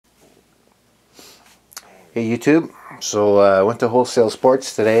Hey YouTube, so I went to Wholesale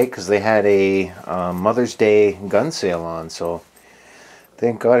Sports today because they had a Mother's Day gun sale on, so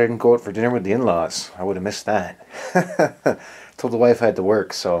thank God I didn't go out for dinner with the in-laws. I would have missed that. Told the wife I had to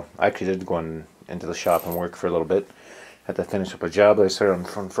work, so I actually did go into the shop and work for a little bit. Had to finish up a job that I started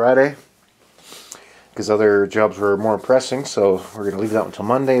on Friday because other jobs were more pressing, so we're going to leave that until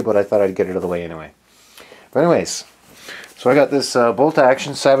Monday, but I thought I'd get it out of the way anyway. But anyways, so I got this bolt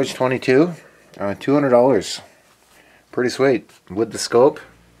action Savage 22. $200. Pretty sweet. With the scope.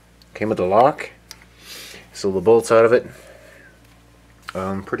 Came with the lock. So the bolts out of it.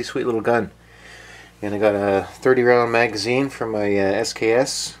 Pretty sweet little gun. And I got a 30 round magazine from my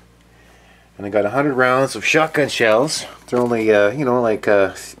SKS. And I got 100 rounds of shotgun shells. They're only, like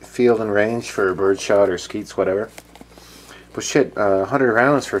field and range for birdshot or skeets, whatever. But shit, 100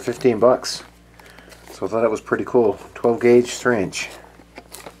 rounds for 15 bucks. So I thought that was pretty cool. 12 gauge, 3 inch.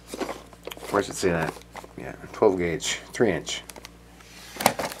 Where should it say that? Yeah, 12 gauge, 3 inch.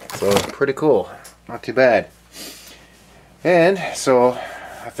 So pretty cool. Not too bad. And so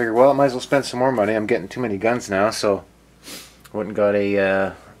I figured, well, I might as well spend some more money. I'm getting too many guns now, so I went and got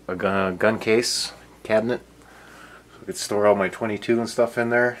a gun case cabinet. So I could store all my 22 and stuff in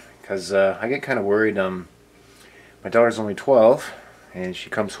there. Because I get kind of worried. My daughter's only 12, and she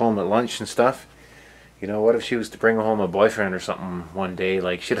comes home at lunch and stuff. You know, what if she was to bring home a boyfriend or something one day?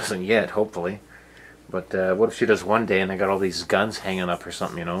 Like, she doesn't yet, hopefully. But what if she does one day and I got all these guns hanging up or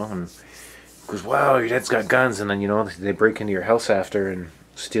something, you know? And goes, wow, your dad's got guns. And then, you know, they break into your house after and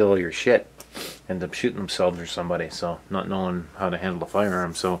steal all your shit. End up shooting themselves or somebody. So, not knowing how to handle a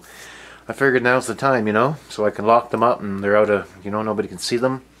firearm. So, I figured now's the time, you know? So I can lock them up and they're out of, you know, nobody can see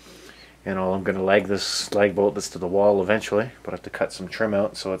them. You know, I'm going to lag bolt this to the wall eventually. But I have to cut some trim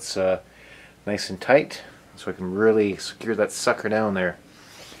out so it's nice and tight, so I can really secure that sucker down there.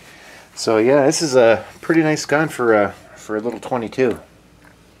 So yeah, this is a pretty nice gun for a little 22.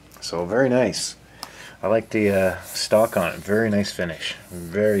 So very nice. I like the stock on it. Very nice finish.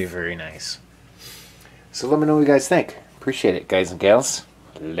 Very, very nice. So let me know what you guys think. Appreciate it, guys and gals.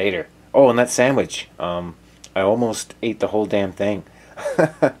 Later. Oh, and that sandwich. I almost ate the whole damn thing.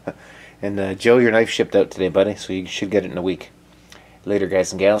 And Joe, your knife shipped out today, buddy, so you should get it in a week. Later,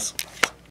 guys and gals.